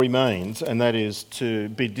remains, and that is to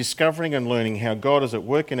be discovering and learning how God is at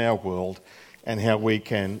work in our world and how we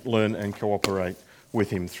can learn and cooperate with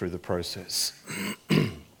him through the process.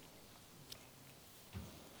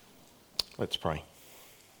 Let's pray.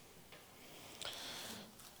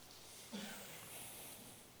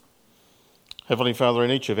 Heavenly Father, in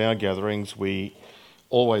each of our gatherings we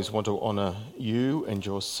always want to honour you and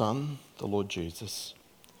your Son, the Lord Jesus.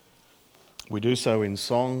 We do so in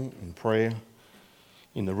song, in prayer,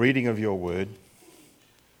 in the reading of your word,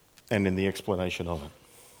 and in the explanation of it.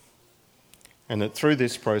 And that through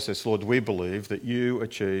this process, Lord, we believe that you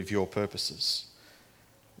achieve your purposes,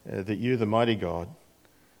 that you, the mighty God,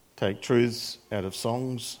 take truths out of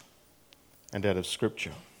songs and out of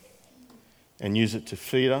Scripture and use it to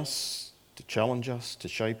feed us, to challenge us, to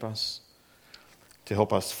shape us, to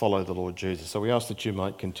help us follow the Lord Jesus. So we ask that you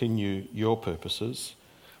might continue your purposes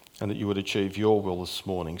and that you would achieve your will this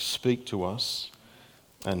morning. Speak to us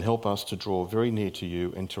and help us to draw very near to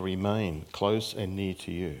you and to remain close and near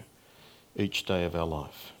to you each day of our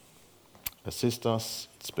life. Assist us,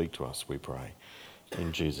 speak to us, we pray.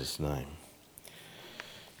 In Jesus' name.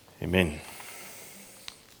 Amen.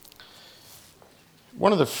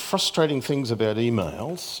 One of the frustrating things about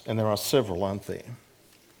emails, and there are several, aren't there,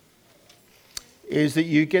 is that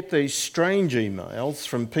you get these strange emails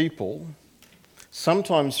from people,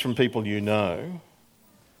 sometimes from people you know,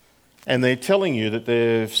 and they're telling you that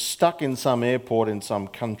they're stuck in some airport in some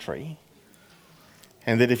country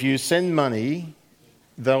and that if you send money,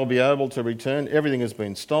 they'll be able to return. Everything has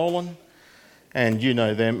been stolen and you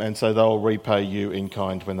know them, and so they'll repay you in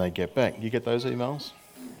kind when they get back. You get those emails?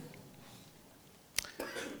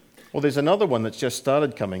 Well, there's another one that's just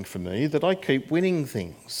started coming for me, that I keep winning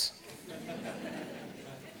things.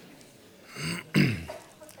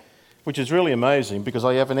 Which is really amazing because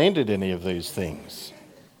I haven't entered any of these things.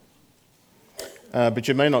 But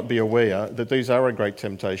you may not be aware that these are a great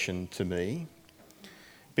temptation to me,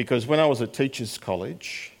 because when I was at Teachers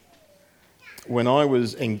College, when I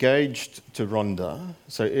was engaged to Rhonda,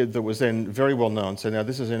 so that was then very well known, so now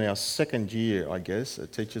this is in our second year, I guess,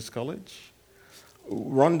 at Teachers College,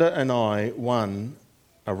 Rhonda and I won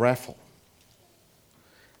a raffle.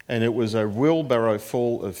 And it was a wheelbarrow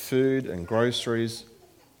full of food and groceries,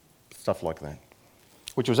 stuff like that,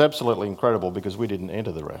 which was absolutely incredible because we didn't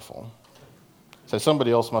enter the raffle. So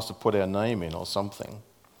somebody else must have put our name in or something.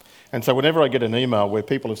 And so whenever I get an email where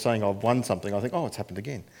people are saying I've won something, I think, oh, it's happened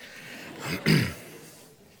again.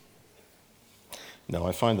 No,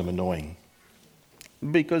 I find them annoying.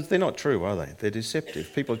 Because they're not true, are they? They're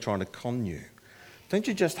deceptive. People are trying to con you. Don't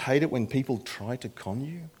you just hate it when people try to con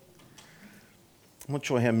you? I'm not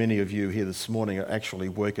sure how many of you here this morning actually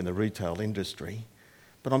work in the retail industry,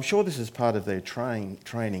 but I'm sure this is part of their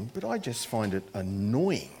training, but I just find it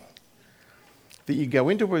annoying that you go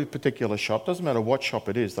into a particular shop, doesn't matter what shop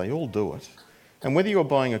it is, they all do it. And whether you're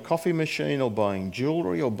buying a coffee machine or buying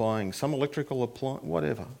jewellery or buying some electrical appliance,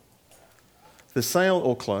 whatever, the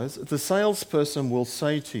salesperson will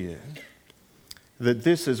say to you that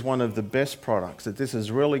this is one of the best products, that this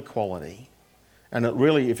is really quality, and it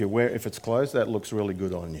really, if it's closed, that looks really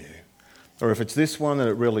good on you. Or if it's this one, and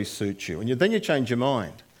it really suits you. And then you change your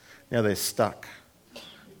mind. Now they're stuck.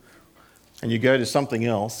 And you go to something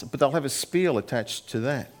else, but they'll have a spiel attached to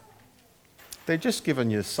that. They're just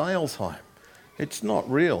giving you sales hype. It's not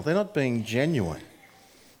real. They're not being genuine.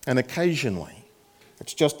 And occasionally,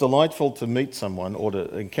 it's just delightful to meet someone or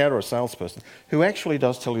to encounter a salesperson who actually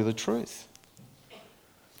does tell you the truth.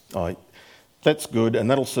 Oh, that's good and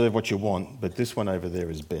that'll serve what you want, but this one over there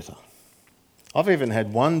is better. I've even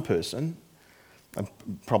had one person, and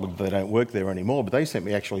probably they don't work there anymore, but they sent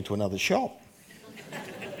me actually to another shop.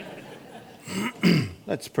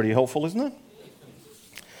 That's pretty helpful, isn't it?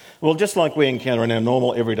 Well, just like we encounter in our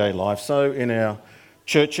normal everyday life, so in our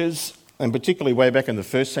churches, and particularly way back in the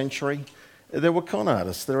first century, there were con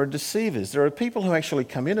artists, there are deceivers, there are people who actually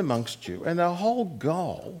come in amongst you, and their whole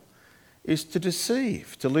goal is to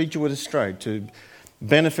deceive, to lead you astray, to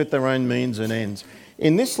benefit their own means and ends.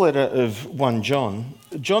 In this letter of 1 John,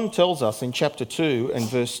 John tells us in chapter 2 and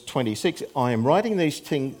verse 26, I am writing these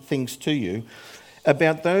things to you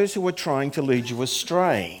about those who are trying to lead you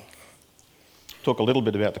astray. Talk a little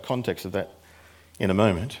bit about the context of that in a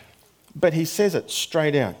moment. But he says it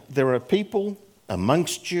straight out. There are people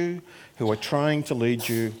amongst you who are trying to lead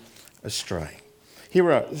you astray. Here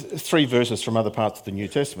are 3 verses from other parts of the New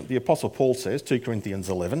Testament. The Apostle Paul says, 2 Corinthians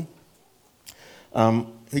 11,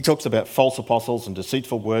 he talks about false apostles and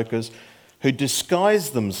deceitful workers who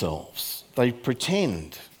disguise themselves. They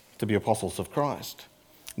pretend to be apostles of Christ.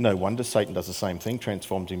 No wonder Satan does the same thing,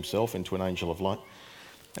 transforms himself into an angel of light.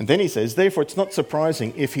 And then he says, therefore it's not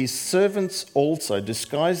surprising if his servants also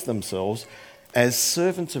disguise themselves as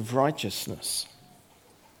servants of righteousness,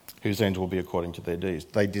 whose end will be according to their deeds.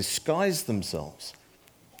 They disguise themselves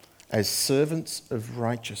as servants of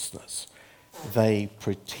righteousness. They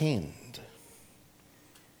pretend.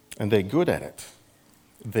 And they're good at it.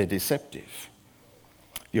 They're deceptive.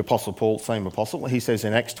 The Apostle Paul, same apostle, he says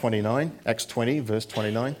in Acts 20, verse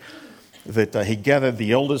 29, that he gathered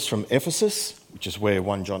the elders from Ephesus, which is where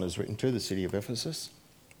 1 John is written to, the city of Ephesus.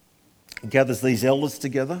 He gathers these elders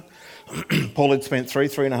together. Paul had spent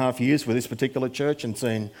 3.5 years with this particular church and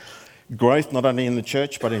seen growth not only in the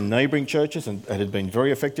church but in neighbouring churches, and it had been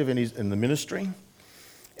very effective in the ministry.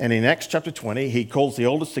 And in Acts chapter 20, he calls the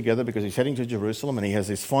elders together because he's heading to Jerusalem, and he has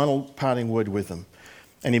this final parting word with them.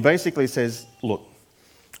 And he basically says, look,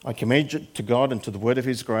 I commend you to God and to the word of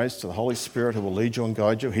his grace, to the Holy Spirit who will lead you and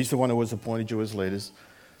guide you. He's the one who has appointed you as leaders.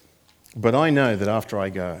 But I know that after I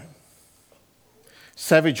go,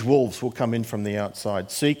 savage wolves will come in from the outside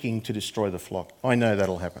seeking to destroy the flock. I know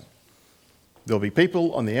that'll happen. There'll be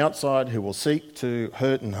people on the outside who will seek to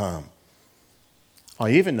hurt and harm. I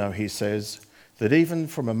even know, he says, that even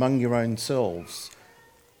from among your own selves,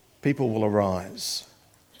 people will arise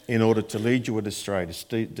in order to lead you astray,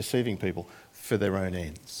 deceiving people for their own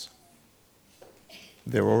ends.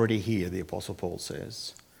 They're already here, the Apostle Paul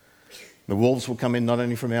says. The wolves will come in not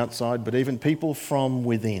only from outside, but even people from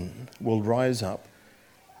within will rise up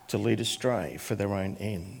to lead astray for their own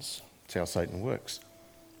ends. That's how Satan works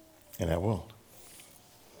in our world.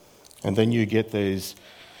 And then you get these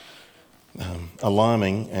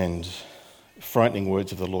alarming and frightening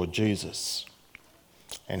words of the Lord Jesus.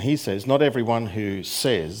 And he says, not everyone who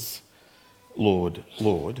says, Lord,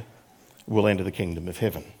 Lord, will enter the kingdom of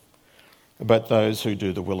heaven, but those who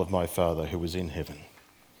do the will of my Father who is in heaven.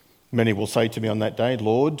 Many will say to me on that day,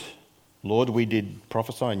 Lord, Lord, we did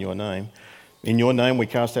prophesy in your name. In your name we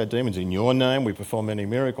cast out demons. In your name we perform many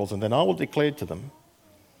miracles. And then I will declare to them,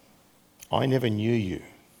 I never knew you.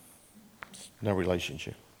 No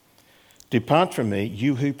relationship. Depart from me,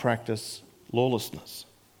 you who practice lawlessness.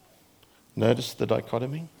 Notice the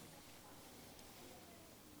dichotomy.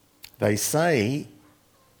 They say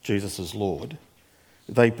Jesus is Lord.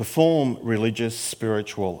 They perform religious,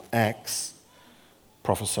 spiritual acts,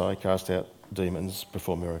 prophesy, cast out demons,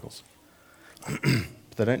 perform miracles.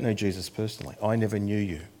 But they don't know Jesus personally. I never knew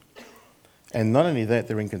you. And not only that,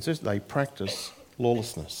 they're inconsistent. They practice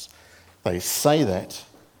lawlessness. They say that,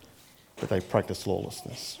 but they practice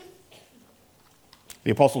lawlessness.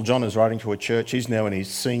 The Apostle John is writing to a church. He's now in his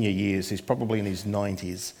senior years. He's probably in his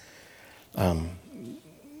 90s.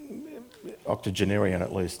 Octogenarian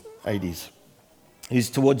at least, 80s. He's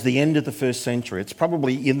towards the end of the first century. It's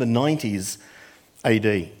probably in the 90s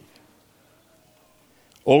AD.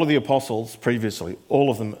 All of the apostles previously, all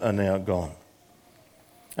of them are now gone.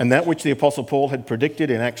 And that which the Apostle Paul had predicted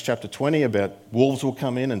in Acts chapter 20 about wolves will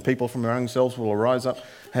come in and people from their own selves will arise up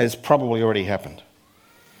has probably already happened.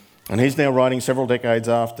 And he's now writing several decades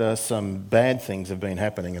after some bad things have been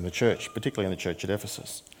happening in the church, particularly in the church at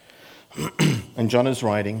Ephesus. And John is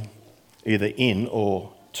writing either in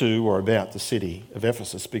or to or about the city of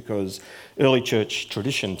Ephesus because early church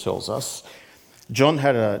tradition tells us John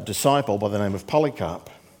had a disciple by the name of Polycarp.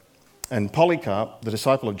 And Polycarp, the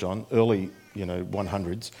disciple of John, early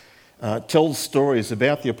 100s, tells stories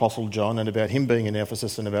about the Apostle John and about him being in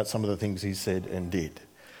Ephesus and about some of the things he said and did.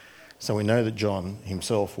 So we know that John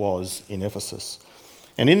himself was in Ephesus.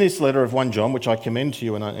 And in this letter of 1 John, which I commend to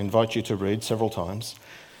you and I invite you to read several times,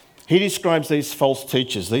 he describes these false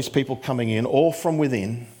teachers, these people coming in all from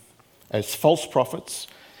within as false prophets.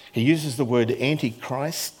 He uses the word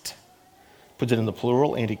antichrist, puts it in the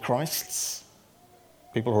plural, antichrists,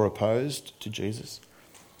 people who are opposed to Jesus.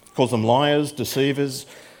 Calls them liars, deceivers,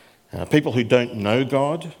 people who don't know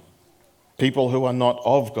God, people who are not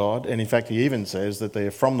of God, and in fact he even says that they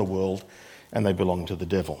are from the world and they belong to the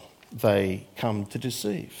devil. They come to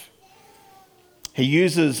deceive. He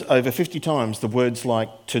uses over 50 times the words like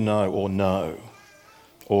to know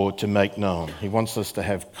or to make known. He wants us to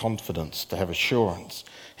have confidence, to have assurance.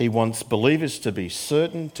 He wants believers to be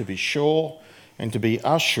certain, to be sure, and to be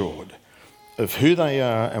assured of who they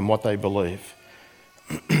are and what they believe.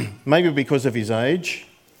 Maybe because of his age,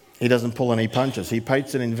 he doesn't pull any punches. He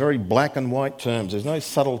paints it in very black and white terms. There's no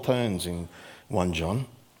subtle tones in 1 John.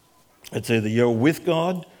 It's either you're with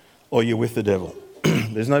God or you're with the devil.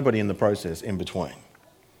 There's nobody in the process in between.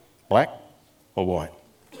 Black or white,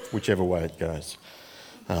 whichever way it goes.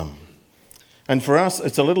 And for us,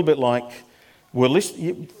 it's a little bit like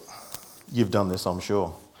you've done this, I'm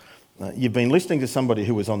sure. You've been listening to somebody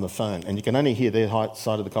who was on the phone and you can only hear their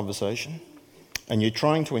side of the conversation. and you're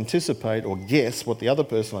trying to anticipate or guess what the other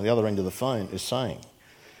person on the other end of the phone is saying.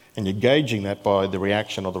 And you're gauging that by the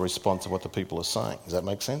reaction or the response of what the people are saying. Does that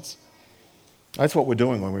make sense? That's what we're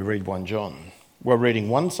doing when we read 1 John. We're reading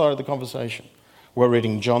one side of the conversation. We're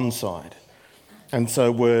reading John's side. And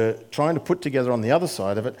so we're trying to put together on the other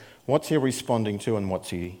side of it, what's he responding to and what's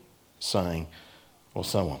he saying, or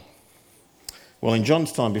so on. Well, in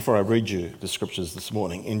John's time, before I read you the scriptures this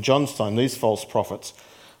morning, in John's time, these false prophets,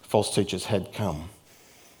 false teachers had come.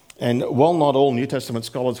 And while not all New Testament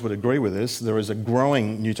scholars would agree with this, there is a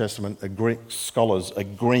growing New Testament scholars'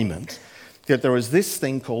 agreement that there is this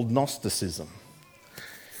thing called Gnosticism.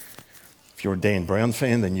 If you're a Dan Brown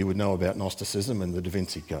fan, then you would know about Gnosticism and the Da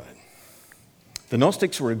Vinci Code. The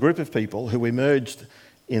Gnostics were a group of people who emerged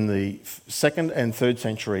in the 2nd and 3rd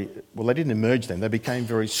century. Well, they didn't emerge then, they became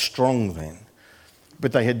very strong then.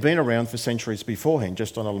 But they had been around for centuries beforehand,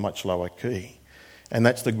 just on a much lower key. And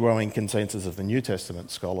that's the growing consensus of the New Testament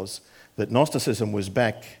scholars, that Gnosticism was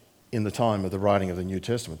back in the time of the writing of the New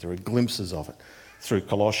Testament. There are glimpses of it through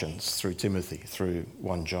Colossians, through Timothy, through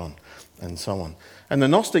 1 John, and so on. And the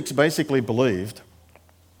Gnostics basically believed,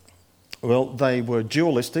 well, they were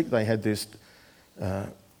dualistic. They had this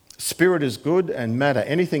spirit is good and matter,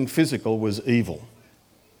 anything physical was evil.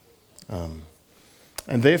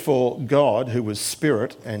 And therefore, God, who was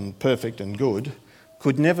spirit and perfect and good,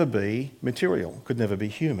 could never be material, could never be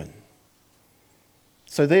human.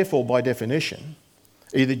 So therefore, by definition,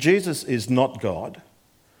 either Jesus is not God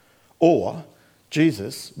or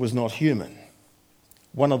Jesus was not human.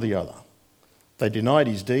 One or the other. They denied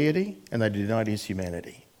his deity and they denied his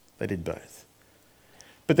humanity. They did both.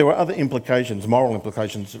 But there were other implications, moral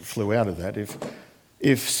implications that flew out of that.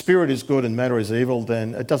 If spirit is good and matter is evil,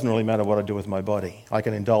 then it doesn't really matter what I do with my body. I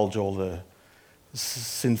can indulge all the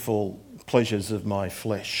sinful pleasures of my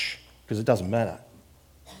flesh because it doesn't matter.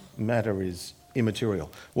 Matter is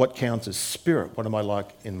immaterial. What counts is spirit. What am I like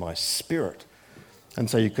in my spirit? And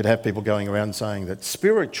so you could have people going around saying that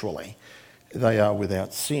spiritually they are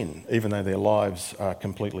without sin, even though their lives are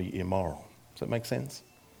completely immoral. Does that make sense?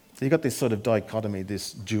 So you've got this sort of dichotomy,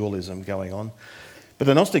 this dualism going on. But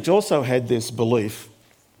the Gnostics also had this belief,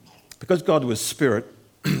 because God was spirit,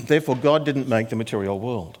 therefore God didn't make the material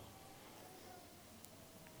world.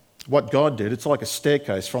 What God did, it's like a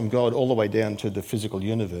staircase from God all the way down to the physical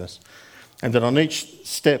universe. And that on each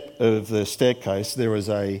step of the staircase there is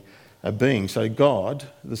a being. So God,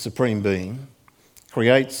 the supreme being,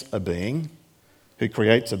 creates a being, who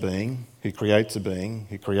creates a being, who creates a being,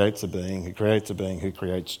 who creates a being, who creates a being, who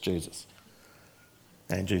creates Jesus.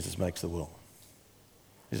 And Jesus makes the world.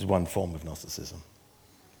 This is one form of Gnosticism.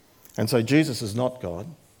 And so Jesus is not God.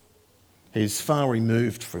 He's far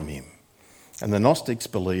removed from him. And the Gnostics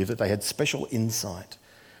believe that they had special insight,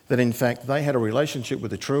 that in fact they had a relationship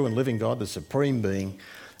with the true and living God, the supreme being,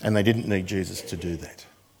 and they didn't need Jesus to do that.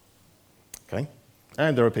 Okay?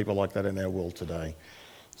 And there are people like that in our world today,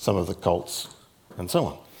 some of the cults and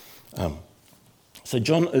so on. So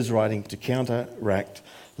John is writing to counteract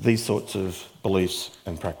these sorts of beliefs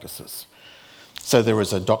and practices. So there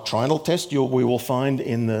is a doctrinal test we will find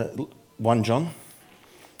in the 1 John.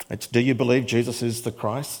 It's, do you believe Jesus is the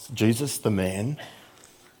Christ? Jesus, the man,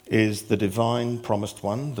 is the divine promised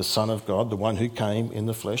one, the Son of God, the one who came in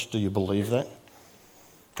the flesh. Do you believe that?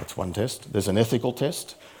 That's one test. There's an ethical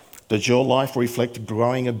test. Does your life reflect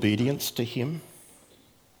growing obedience to him?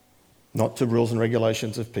 Not to rules and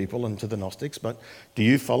regulations of people and to the Gnostics, but do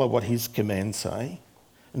you follow what his commands say?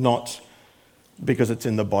 Not because it's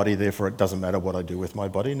in the body, therefore it doesn't matter what I do with my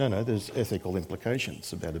body. No, there's ethical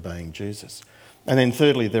implications about obeying Jesus. And then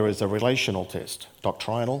thirdly, there is a relational test,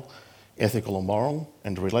 doctrinal, ethical or moral,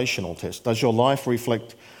 and relational test. Does your life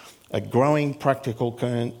reflect a growing practical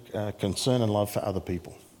concern and love for other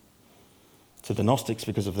people? To the Gnostics,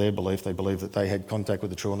 because of their belief, they believed that they had contact with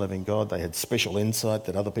the true and living God. They had special insight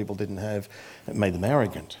that other people didn't have. It made them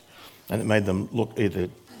arrogant. And it made them look either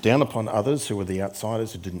down upon others who were the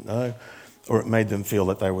outsiders who didn't know, or it made them feel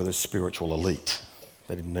that they were the spiritual elite.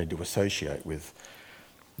 They didn't need to associate with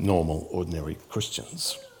normal, ordinary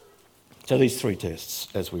Christians. So these three tests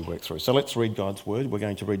as we work through. So let's read God's word. We're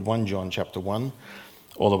going to read 1 John chapter 1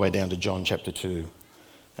 all the way down to John chapter 2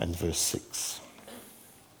 and verse 6.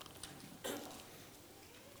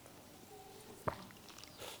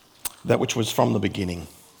 That which was from the beginning,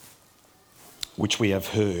 which we have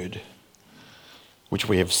heard, which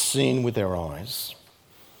we have seen with our eyes,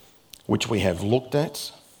 which we have looked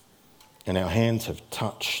at and our hands have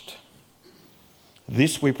touched.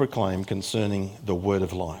 This we proclaim concerning the word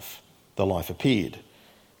of life. The life appeared.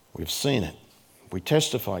 We've seen it. We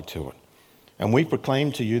testify to it. And we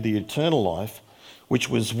proclaim to you the eternal life which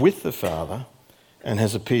was with the Father and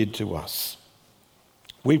has appeared to us.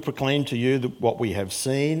 We proclaim to you what we have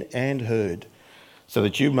seen and heard, so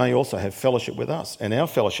that you may also have fellowship with us. And our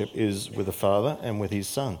fellowship is with the Father and with his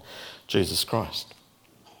Son, Jesus Christ.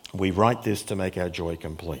 We write this to make our joy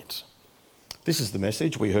complete. This is the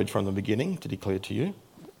message we heard from the beginning to declare to you.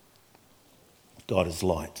 God is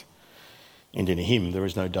light, and in him there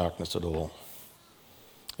is no darkness at all.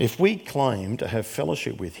 If we claim to have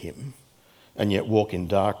fellowship with him and yet walk in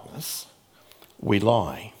darkness, we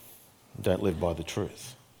lie, don't live by the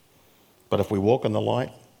truth. But if we walk in the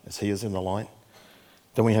light, as he is in the light,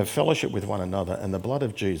 then we have fellowship with one another, and the blood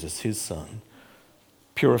of Jesus, his Son,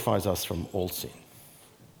 purifies us from all sin.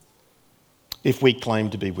 If we claim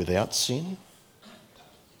to be without sin,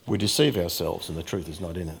 we deceive ourselves and the truth is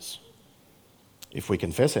not in us. If we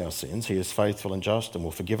confess our sins, he is faithful and just and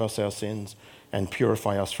will forgive us our sins and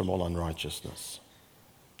purify us from all unrighteousness.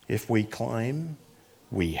 If we claim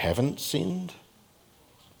we haven't sinned,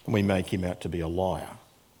 we make him out to be a liar,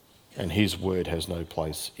 and his word has no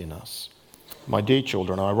place in us. My dear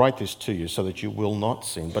children, I write this to you so that you will not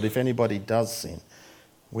sin. But if anybody does sin,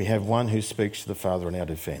 we have one who speaks to the Father in our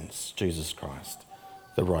defence, Jesus Christ,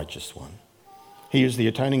 the righteous one. He is the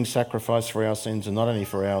atoning sacrifice for our sins, and not only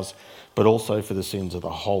for ours, but also for the sins of the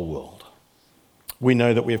whole world. We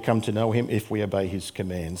know that we have come to know him if we obey his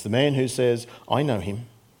commands. The man who says, I know him,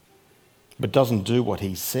 but doesn't do what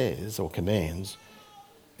he says or commands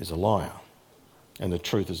is a liar, and the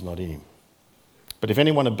truth is not in him. But if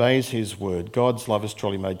anyone obeys his word, God's love is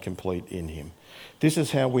truly made complete in him. This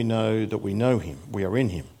is how we know that we know him. We are in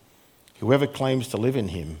him. Whoever claims to live in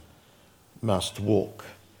him must walk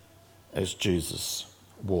as Jesus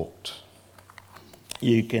walked.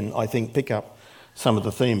 You can, I think, pick up some of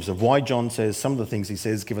the themes of why John says some of the things he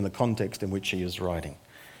says given the context in which he is writing.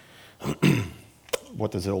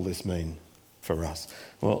 What does all this mean for us?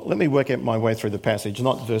 Well, let me work out my way through the passage,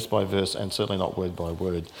 not verse by verse and certainly not word by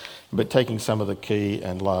word, but taking some of the key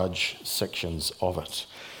and large sections of it.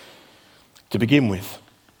 To begin with,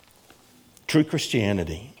 true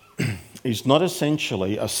Christianity is not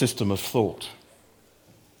essentially a system of thought.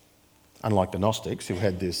 Unlike the Gnostics, who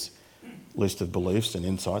had this list of beliefs and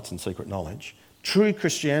insights and secret knowledge, true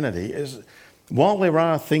Christianity is, while there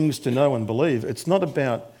are things to know and believe, it's not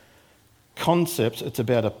about concepts, it's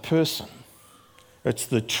about a person. It's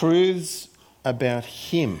the truths about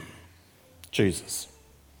him, Jesus,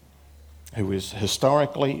 who is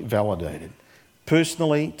historically validated,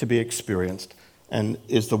 personally to be experienced, and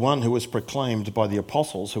is the one who was proclaimed by the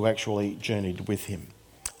apostles who actually journeyed with him.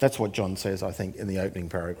 That's what John says, I think, in the opening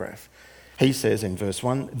paragraph. He says in verse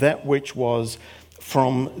 1, that which was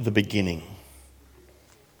from the beginning,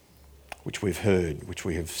 which we've heard, which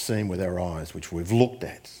we have seen with our eyes, which we've looked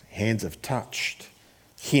at, hands have touched,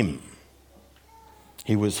 him.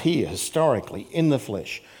 He was here historically in the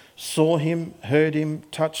flesh, saw him, heard him,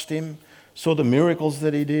 touched him, saw the miracles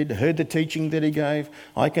that he did, heard the teaching that he gave.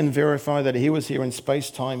 I can verify that he was here in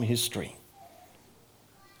space-time history.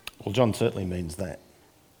 Well, John certainly means that.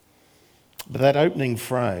 But that opening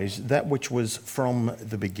phrase, that which was from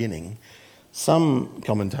the beginning, some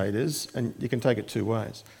commentators, and you can take it two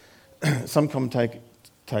ways, some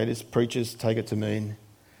commentators, preachers, take it to mean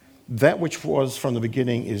that which was from the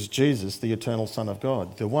beginning is Jesus, the eternal Son of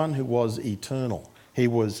God, the one who was eternal. He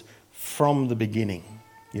was from the beginning.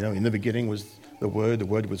 You know, in the beginning was the Word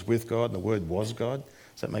was with God, and the Word was God.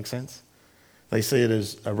 Does that make sense? They see it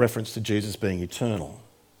as a reference to Jesus being eternal.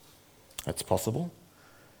 That's possible.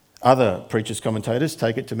 Other preachers, commentators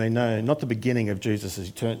take it to mean, no, not the beginning of Jesus'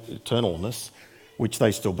 eternalness, which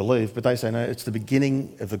they still believe, but they say, no, it's the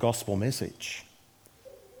beginning of the gospel message.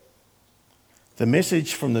 The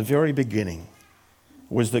message from the very beginning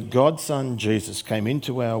was that God's Son Jesus came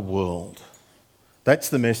into our world. That's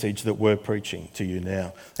the message that we're preaching to you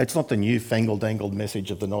now. It's not the new fangle-dangled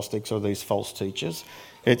message of the Gnostics or these false teachers.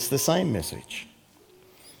 It's the same message.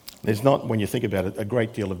 There's not, when you think about it, a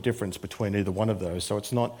great deal of difference between either one of those, so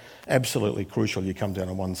it's not absolutely crucial you come down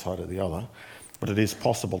on one side or the other, but it is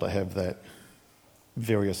possible to have that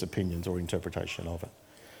various opinions or interpretation of it.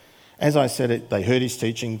 As I said, they heard his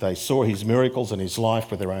teaching, they saw his miracles and his life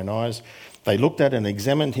with their own eyes. They looked at and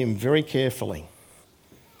examined him very carefully.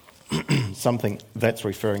 Something that's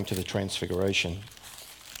referring to the Transfiguration.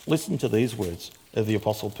 Listen to these words of the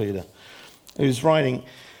Apostle Peter, who's writing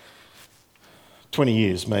 20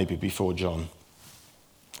 years maybe before John.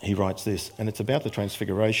 He writes this, and it's about the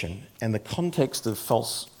Transfiguration and the context of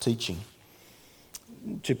false teaching.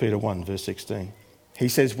 2 Peter 1, verse 16. He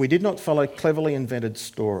says, we did not follow cleverly invented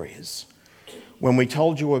stories when we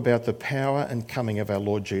told you about the power and coming of our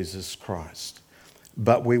Lord Jesus Christ,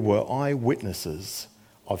 but we were eyewitnesses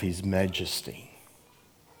of his majesty.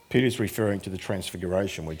 Peter's referring to the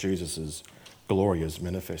transfiguration where Jesus' glory is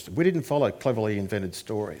manifested. We didn't follow cleverly invented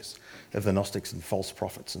stories of the Gnostics and false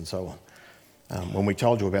prophets and so on when we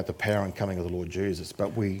told you about the power and coming of the Lord Jesus,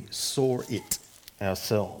 but we saw it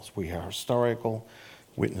ourselves. We are historical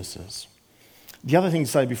witnesses. The other thing to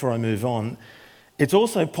say before I move on, it's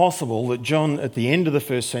also possible that John, at the end of the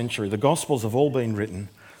first century, the Gospels have all been written,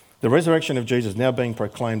 the resurrection of Jesus now being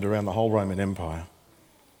proclaimed around the whole Roman Empire,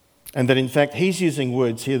 and that in fact he's using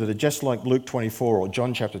words here that are just like Luke 24 or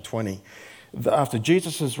John chapter 20. After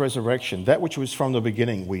Jesus' resurrection, that which was from the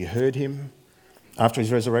beginning, we heard him. After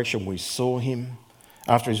his resurrection, we saw him.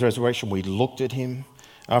 After his resurrection, we looked at him.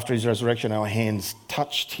 After his resurrection, our hands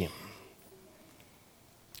touched him.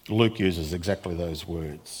 Luke uses exactly those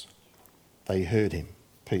words. They heard him.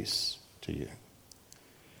 Peace to you.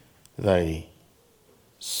 They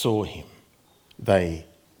saw him. They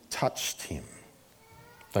touched him.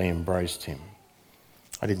 They embraced him.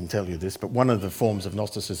 I didn't tell you this, but one of the forms of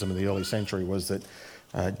Gnosticism in the early century was that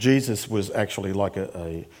Jesus was actually like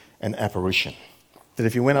an apparition. That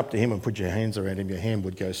if you went up to him and put your hands around him, your hand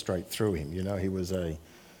would go straight through him. You know, he was a,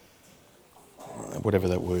 whatever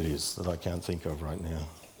that word is that I can't think of right now.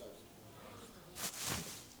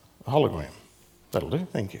 A hologram. That'll do,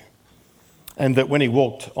 thank you. And that when he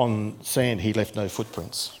walked on sand, he left no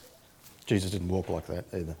footprints. Jesus didn't walk like that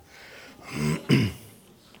either.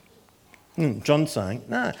 John's saying,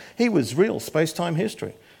 no, he was real space-time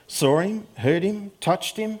history. Saw him, heard him,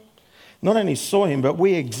 touched him. Not only saw him, but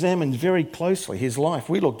we examined very closely his life.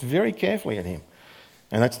 We looked very carefully at him.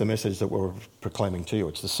 And that's the message that we're proclaiming to you.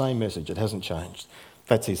 It's the same message. It hasn't changed.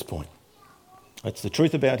 That's his point. That's the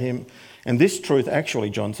truth about him. And this truth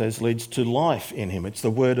actually, John says, leads to life in him. It's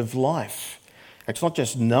the word of life. It's not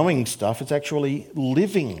just knowing stuff. It's actually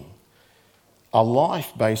living a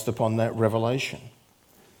life based upon that revelation.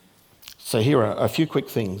 So here are a few quick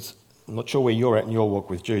things. I'm not sure where you're at in your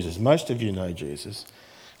walk with Jesus. Most of you know Jesus.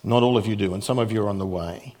 Not all of you do, and some of you are on the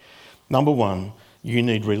way. Number one, you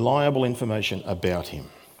need reliable information about him.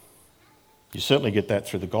 You certainly get that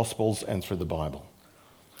through the Gospels and through the Bible.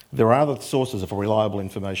 There are other sources of reliable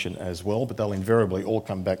information as well, but they'll invariably all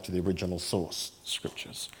come back to the original source,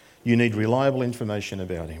 Scriptures. You need reliable information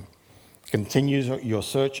about him. Continue your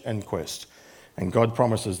search and quest. And God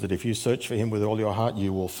promises that if you search for him with all your heart,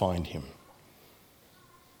 you will find him.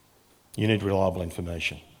 You need reliable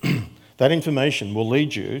information. That information will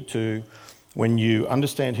lead you to, when you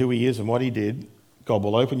understand who he is and what he did, God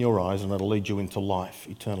will open your eyes and it'll lead you into life,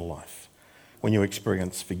 eternal life. When you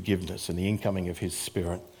experience forgiveness and the incoming of his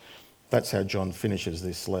Spirit. That's how John finishes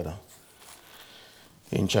this letter.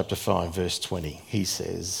 In chapter 5, verse 20, he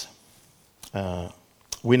says,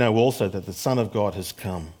 we know also that the Son of God has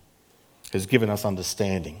come, has given us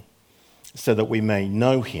understanding, so that we may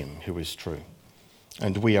know him who is true.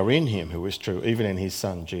 And we are in him who is true, even in his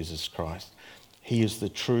Son, Jesus Christ. He is the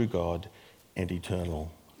true God and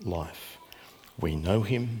eternal life. We know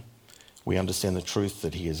him. We understand the truth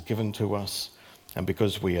that he has given to us. And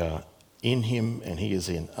because we are in him and he is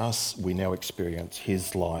in us, we now experience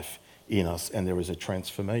his life in us, and there is a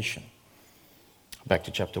transformation. Back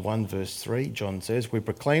to chapter 1, verse 3, John says, we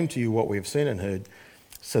proclaim to you what we have seen and heard,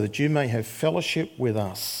 so that you may have fellowship with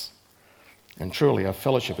us. And truly our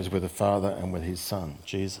fellowship is with the Father and with his Son,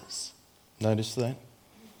 Jesus. Notice that?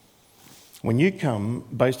 When you come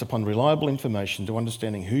based upon reliable information to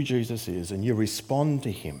understanding who Jesus is and you respond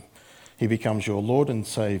to him, he becomes your Lord and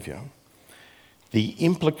Saviour. The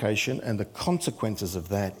implication and the consequences of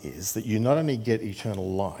that is that you not only get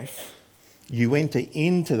eternal life, you enter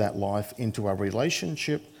into that life into a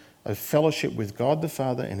relationship of fellowship with God the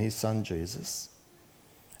Father and his Son Jesus,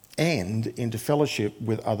 and into fellowship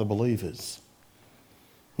with other believers.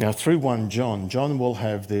 Now, through 1 John, John will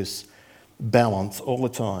have this balance all the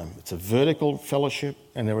time. It's a vertical fellowship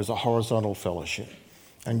and there is a horizontal fellowship.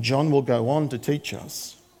 And John will go on to teach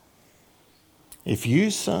us, if you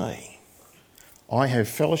say, I have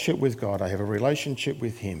fellowship with God, I have a relationship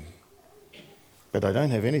with him, but I don't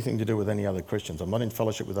have anything to do with any other Christians, I'm not in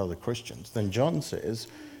fellowship with other Christians, then John says,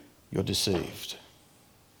 you're deceived.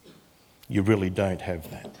 You really don't have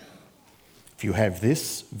that. If you have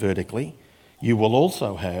this vertically, you will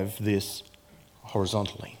also have this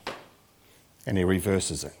horizontally. And he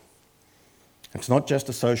reverses it. It's not just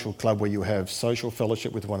a social club where you have social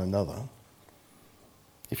fellowship with one another.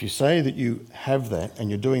 If you say that you have that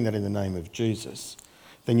and you're doing that in the name of Jesus,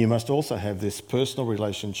 then you must also have this personal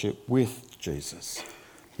relationship with Jesus.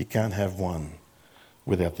 You can't have one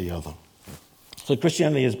without the other. So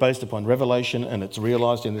Christianity is based upon revelation and it's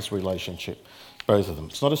realised in this relationship, both of them.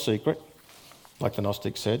 It's not a secret, like the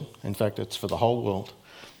Gnostics said. In fact, it's for the whole world.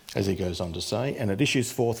 as he goes on to say, and it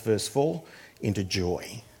issues forth, verse 4, into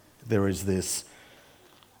joy. There is this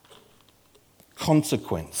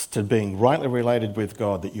consequence to being rightly related with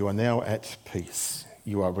God, that you are now at peace,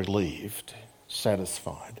 you are relieved,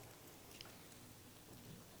 satisfied.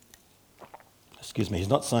 He's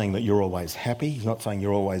not saying that you're always happy, he's not saying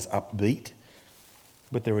you're always upbeat,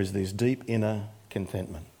 but there is this deep inner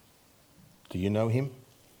contentment. Do you know him?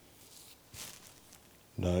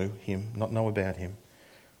 Know him, not know about him.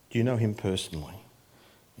 Do you know him personally?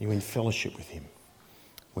 Are you in fellowship with him?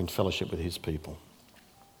 We're in fellowship with his people.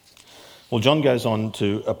 Well, John goes on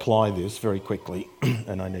to apply this very quickly,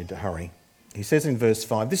 and I need to hurry. He says in verse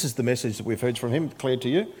 5, this is the message that we've heard from him, declared to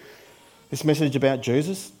you. This message about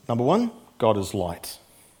Jesus, number one, God is light.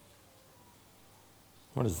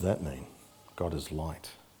 What does that mean? God is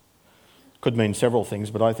light. Could mean several things,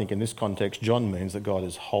 but I think in this context, John means that God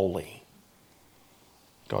is holy.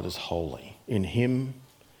 God is holy. In him,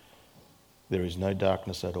 there is no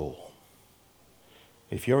darkness at all.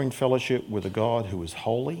 If you're in fellowship with a God who is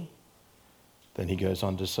holy, then he goes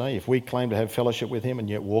on to say, if we claim to have fellowship with him and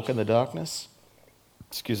yet walk in the darkness,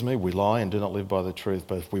 we lie and do not live by the truth.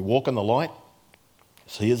 But if we walk in the light,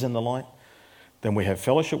 as he is in the light, then we have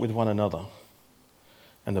fellowship with one another.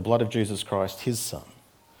 And the blood of Jesus Christ, his Son,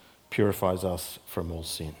 purifies us from all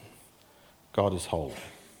sin. God is holy.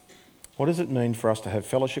 What does it mean for us to have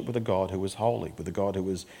fellowship with a God who is holy, with a God who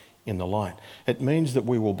is in the light? It means that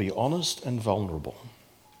we will be honest and vulnerable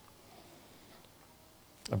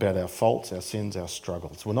about our faults, our sins, our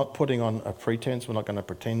struggles. We're not putting on a pretense. We're not going to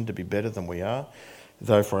pretend to be better than we are,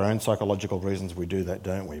 though for our own psychological reasons we do that,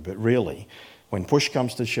 don't we? But really, when push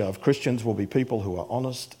comes to shove, Christians will be people who are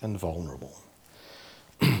honest and vulnerable.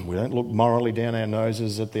 We don't look morally down our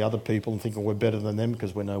noses at the other people and think we're better than them,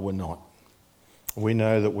 because we know we're not. We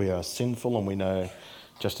know that we are sinful, and we know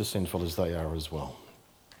just as sinful as they are as well.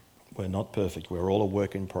 We're not perfect. We're all a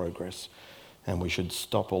work in progress, and we should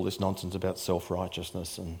stop all this nonsense about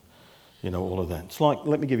self-righteousness and, all of that. It's like,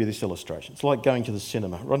 let me give you this illustration. It's like going to the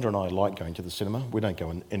cinema. Rhonda and I like going to the cinema. We don't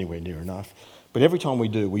go anywhere near enough. But every time we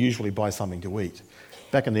do, we usually buy something to eat.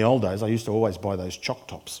 Back in the old days, I used to always buy those Choc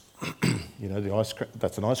Tops. The ice cream.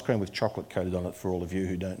 That's an ice cream with chocolate coated on it, for all of you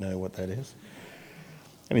who don't know what that is.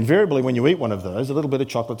 And invariably, when you eat one of those, a little bit of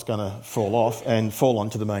chocolate's going to fall off and fall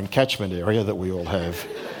onto the main catchment area that we all have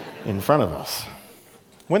in front of us.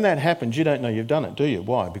 When that happens, you don't know you've done it, do you?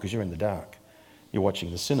 Why? Because you're in the dark. You're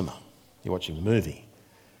watching the cinema. You're watching the movie.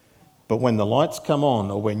 But when the lights come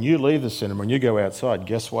on, or when you leave the cinema and you go outside,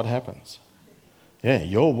 guess what happens? Yeah,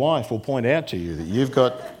 your wife will point out to you that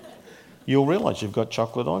you'll realise you've got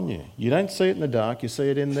chocolate on you. You don't see it in the dark, you see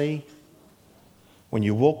it when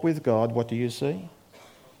you walk with God, what do you see?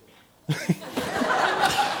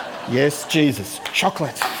 Yes, Jesus,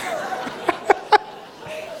 chocolate.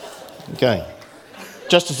 Okay.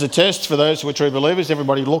 Just as a test for those who are true believers,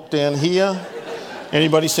 everybody look down here.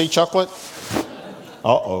 Anybody see chocolate?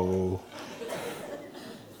 Uh-oh.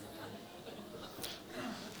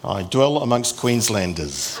 I dwell amongst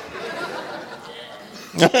Queenslanders.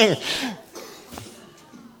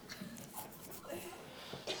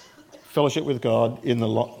 Fellowship with God in the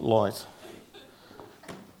light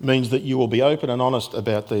means that you will be open and honest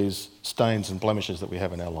about these stains and blemishes that we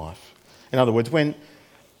have in our life. In other words,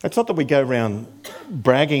 it's not that we go around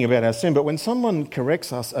bragging about our sin, but when someone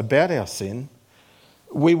corrects us about our sin,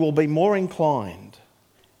 we will be more inclined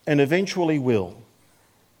and eventually will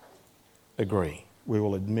agree. We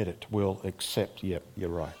will admit it. We'll accept, yep, you're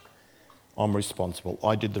right. I'm responsible.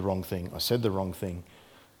 I did the wrong thing. I said the wrong thing.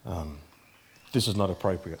 This is not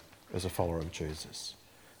appropriate as a follower of Jesus.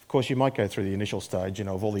 Of course, you might go through the initial stage,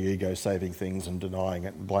 of all the ego-saving things and denying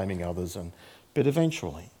it and blaming others, but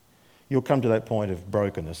eventually you'll come to that point of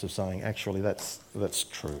brokenness, of saying, actually, that's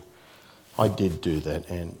true. I did do that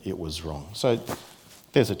and it was wrong. So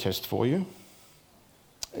there's a test for you.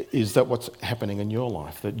 Is that what's happening in your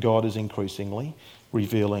life? That God is increasingly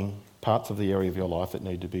revealing parts of the area of your life that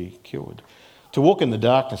need to be cured. To walk in the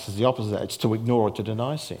darkness is the opposite. It's to ignore or to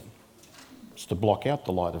deny sin. It's to block out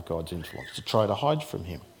the light of God's influence, to try to hide from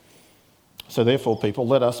him. So therefore, people,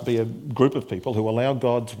 let us be a group of people who allow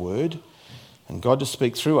God's word and God to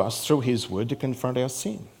speak through us, through his word, to confront our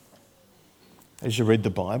sin. As you read the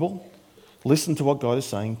Bible, listen to what God is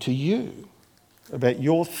saying to you about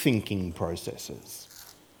your thinking processes,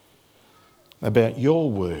 about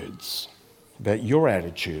your words, about your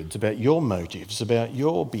attitudes, about your motives, about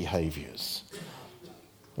your behaviours.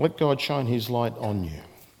 Let God shine his light on you.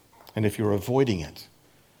 And if you're avoiding it,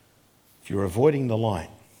 if you're avoiding the light,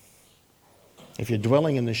 if you're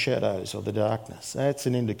dwelling in the shadows or the darkness, that's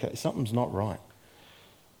an indication something's not right.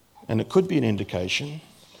 And it could be an indication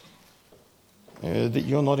that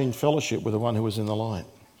you're not in fellowship with the one who is in the light,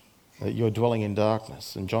 that you're dwelling in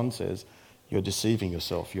darkness. And John says, you're deceiving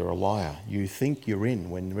yourself, you're a liar. You think you're in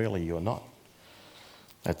when really you're not.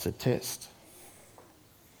 That's a test.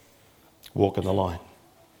 Walk in the light,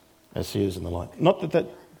 as he is in the light. Not that,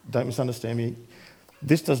 don't misunderstand me,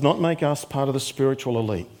 this does not make us part of the spiritual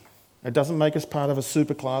elite. It doesn't make us part of a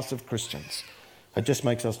super class of Christians. It just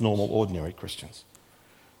makes us normal, ordinary Christians.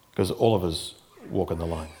 Because all of us walk in the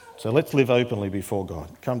light. So let's live openly before God.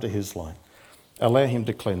 Come to his light. Allow him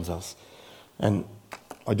to cleanse us. And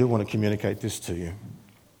I do want to communicate this to you.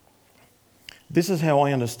 This is how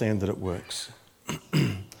I understand that it works.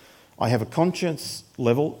 I have a conscious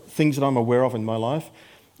level, things that I'm aware of in my life,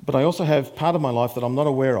 but I also have part of my life that I'm not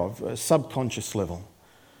aware of, a subconscious level.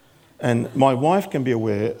 And my wife can be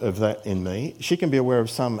aware of that in me. She can be aware of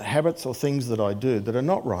some habits or things that I do that are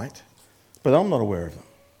not right, but I'm not aware of them.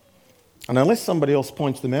 And unless somebody else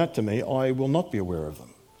points them out to me, I will not be aware of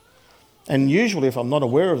them. And usually if I'm not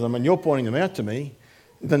aware of them and you're pointing them out to me,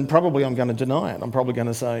 then probably I'm going to deny it. I'm probably going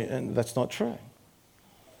to say, and that's not true.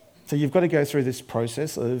 So you've got to go through this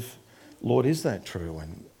process of, Lord, is that true?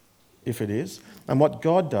 And if it is, and what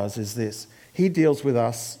God does is this, he deals with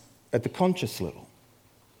us at the conscious level.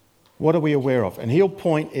 What are we aware of? And he'll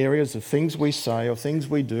point areas of things we say or things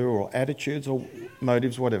we do or attitudes or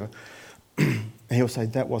motives, whatever. And he'll say,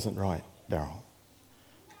 that wasn't right, Daryl.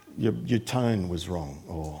 Your tone was wrong.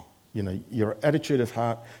 Or, your attitude of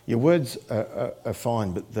heart, your words are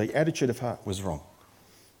fine, but the attitude of heart was wrong.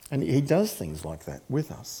 And he does things like that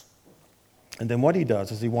with us. And then what he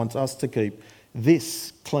does is he wants us to keep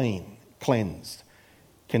this clean, cleansed,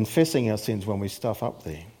 confessing our sins when we stuff up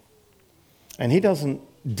there. And he doesn't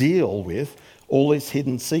deal with all this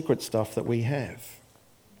hidden secret stuff that we have.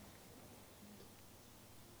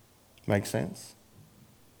 Make sense?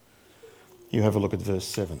 You have a look at verse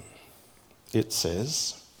 7. It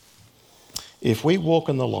says, if we walk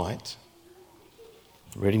in the light,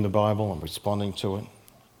 reading the Bible and responding to it,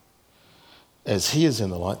 as he is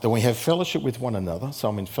in the light, then we have fellowship with one another, so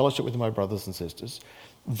I'm in fellowship with my brothers and sisters,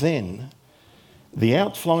 then the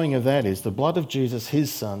outflowing of that is the blood of Jesus,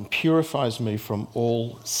 his son, purifies me from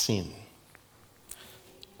all sin.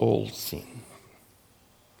 All sin.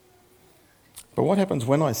 But what happens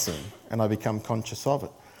when I sin and I become conscious of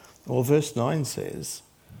it? Well, verse 9 says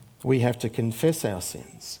we have to confess our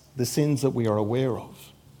sins, the sins that we are aware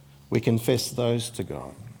of. We confess those to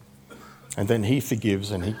God. And then he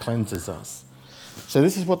forgives and he cleanses us. So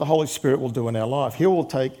this is what the Holy Spirit will do in our life. He will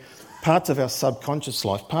take parts of our subconscious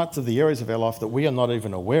life, parts of the areas of our life that we are not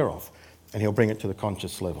even aware of, and he'll bring it to the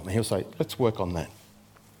conscious level. And he'll say, let's work on that.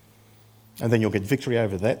 And then you'll get victory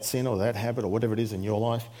over that sin or that habit or whatever it is in your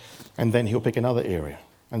life. And then he'll pick another area.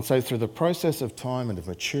 And so through the process of time and of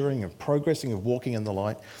maturing, of progressing, of walking in the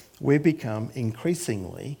light, we become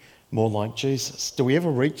increasingly more like Jesus. Do we ever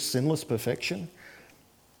reach sinless perfection?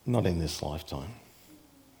 Not in this lifetime.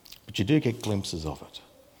 But you do get glimpses of it.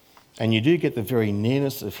 And you do get the very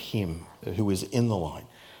nearness of him who is in the light,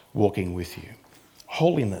 walking with you.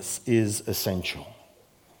 Holiness is essential.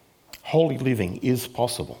 Holy living is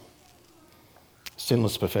possible.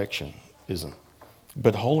 Sinless perfection isn't.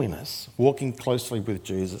 But holiness, walking closely with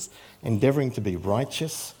Jesus, endeavouring to be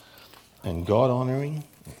righteous and God-honouring,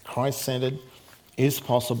 Christ-centred, is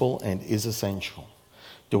possible and is essential.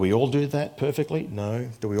 Do we all do that perfectly? No.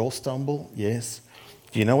 Do we all stumble? Yes.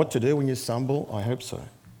 Do you know what to do when you stumble? I hope so.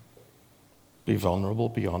 Be vulnerable,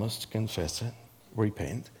 be honest, confess it,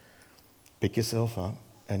 repent, pick yourself up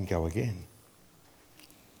and go again.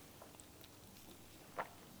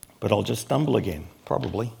 But I'll just stumble again,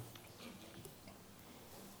 probably.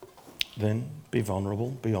 Then be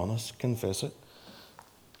vulnerable, be honest, confess it,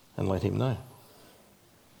 and let him know.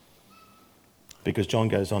 Because John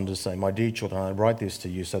goes on to say, my dear children, I write this to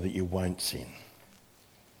you so that you won't sin.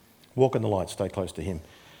 Walk in the light, stay close to him.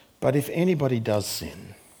 But if anybody does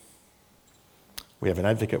sin, we have an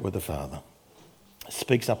advocate with the Father,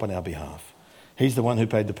 speaks up on our behalf. He's the one who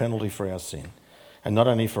paid the penalty for our sin. And not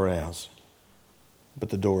only for ours, but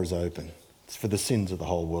the door is open. It's for the sins of the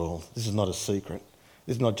whole world. This is not a secret.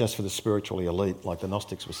 This is not just for the spiritually elite, like the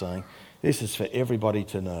Gnostics were saying. This is for everybody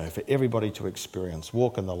to know, for everybody to experience.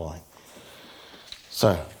 Walk in the light.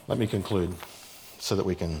 So, let me conclude so that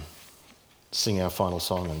we can sing our final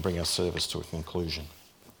song and bring our service to a conclusion.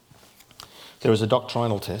 There is a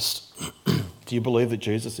doctrinal test. Do you believe that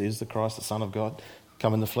Jesus is the Christ, the Son of God,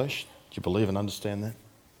 come in the flesh? Do you believe and understand that?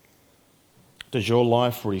 Does your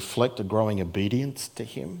life reflect a growing obedience to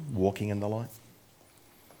him, walking in the light?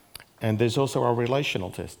 And there's also a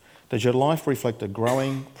relational test. Does your life reflect a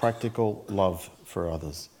growing practical love for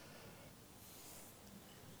others?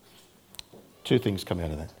 Two things come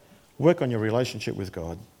out of that. Work on your relationship with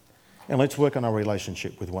God, and let's work on our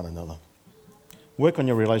relationship with one another. Work on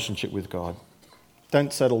your relationship with God.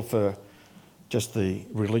 Don't settle for just the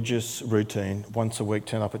religious routine. Once a week,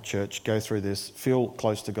 turn up at church, go through this, feel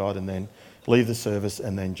close to God, and then leave the service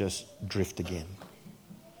and then just drift again.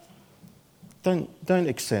 Don't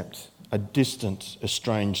accept a distant,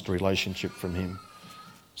 estranged relationship from him.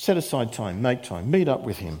 Set aside time, make time, meet up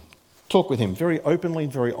with him, talk with him very openly,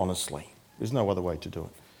 very honestly. There's no other way to do it.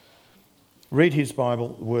 Read his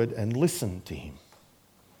Bible, word, and listen to him.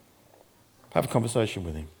 Have a conversation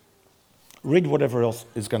with him. Read whatever else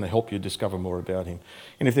is going to help you discover more about him.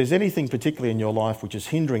 And if there's anything particularly in your life which is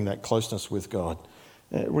hindering that closeness with God,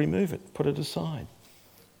 remove it, put it aside.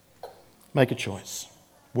 Make a choice.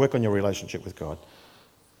 Work on your relationship with God.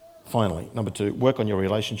 Finally, number 2, work on your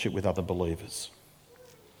relationship with other believers.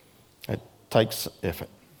 It takes effort,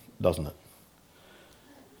 doesn't it?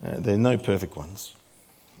 There are no perfect ones.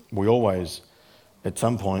 We always, at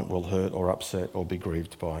some point, will hurt or upset or be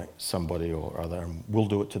grieved by somebody or other, and we'll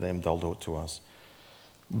do it to them, they'll do it to us.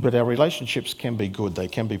 But our relationships can be good, they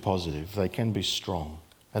can be positive, they can be strong,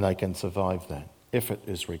 and they can survive that. Effort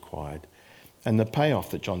is required. And the payoff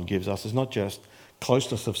that John gives us is not just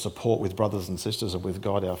closeness of support with brothers and sisters and with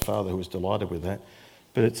God our Father, who is delighted with that,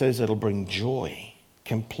 but it says it'll bring joy,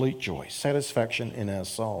 complete joy, satisfaction in our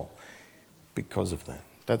soul because of that.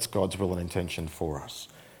 That's God's will and intention for us,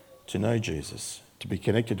 to know Jesus, to be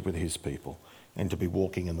connected with his people, and to be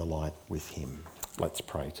walking in the light with him. Let's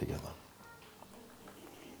pray together.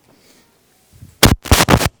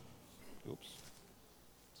 Oops.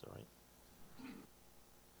 Sorry.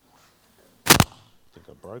 I think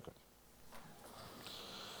I broke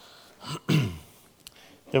it.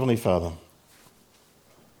 Heavenly Father,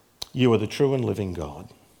 you are the true and living God.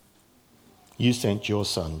 You sent your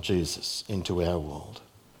Son, Jesus, into our world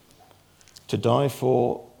to die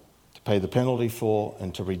for, to pay the penalty for,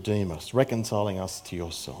 and to redeem us, reconciling us to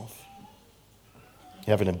yourself.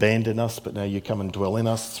 You haven't abandoned us, but now you come and dwell in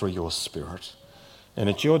us through your Spirit. And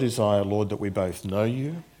it's your desire, Lord, that we both know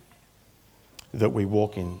you, that we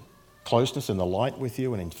walk in closeness in the light with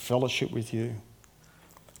you and in fellowship with you,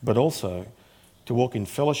 but also to walk in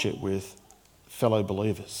fellowship with fellow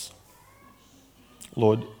believers.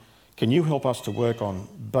 Lord, can you help us to work on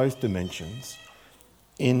both dimensions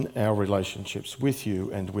in our relationships with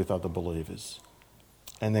you and with other believers?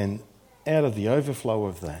 And then out of the overflow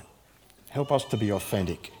of that, help us to be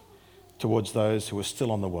authentic towards those who are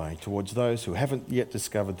still on the way, towards those who haven't yet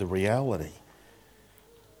discovered the reality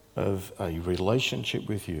of a relationship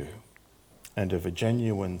with you and of a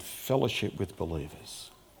genuine fellowship with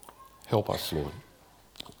believers. Help us, Lord,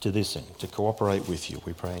 to this end, to cooperate with you.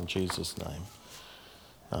 We pray in Jesus' name.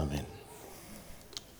 Amen.